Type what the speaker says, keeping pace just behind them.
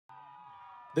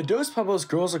The Dos Pueblos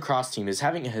girls lacrosse team is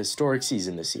having a historic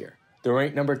season this year. They're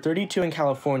ranked number 32 in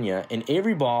California, and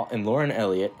Avery Ball and Lauren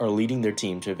Elliott are leading their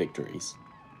team to victories.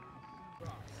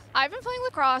 I've been playing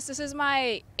lacrosse. This is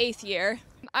my 8th year.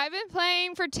 I've been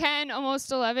playing for 10,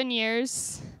 almost 11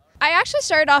 years. I actually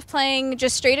started off playing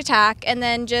just straight attack, and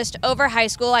then just over high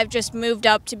school, I've just moved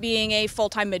up to being a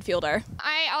full-time midfielder.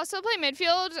 I also play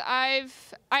midfield.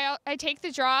 I take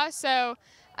the draw,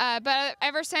 but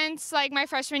ever since my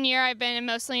freshman year, I've been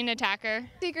mostly an attacker.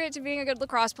 The secret to being a good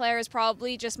lacrosse player is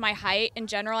probably just my height. In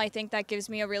general, I think that gives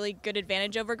me a really good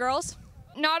advantage over girls.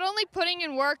 Not only putting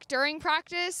in work during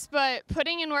practice, but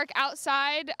putting in work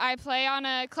outside. I play on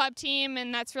a club team,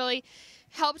 and that's really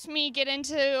helped me get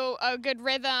into a good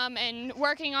rhythm and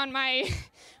working on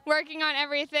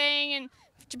everything and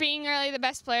being really the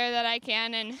best player that I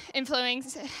can and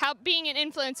being an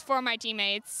influence for my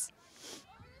teammates.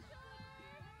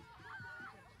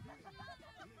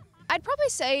 I'd probably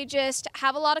say just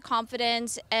have a lot of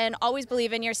confidence and always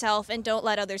believe in yourself and don't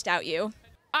let others doubt you.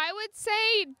 I would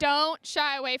say don't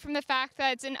shy away from the fact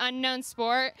that it's an unknown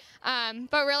sport,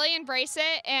 but really embrace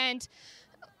it and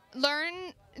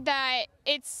learn that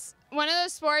it's one of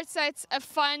those sports that's a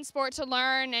fun sport to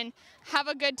learn and have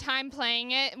a good time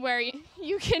playing it, where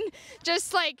you can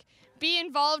just be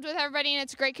involved with everybody, and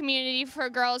it's a great community for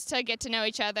girls to get to know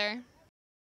each other.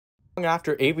 Long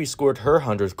after Avery scored her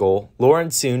 100th goal,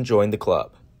 Lauren soon joined the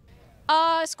club.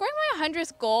 Scoring my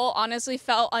 100th goal honestly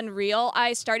felt unreal.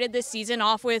 I started this season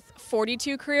off with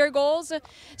 42 career goals,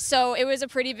 so it was a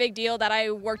pretty big deal that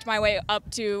I worked my way up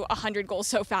to 100 goals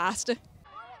so fast.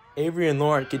 Avery and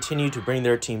Lauren continue to bring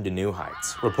their team to new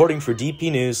heights. Reporting for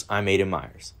DP News, I'm Aidan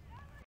Myers.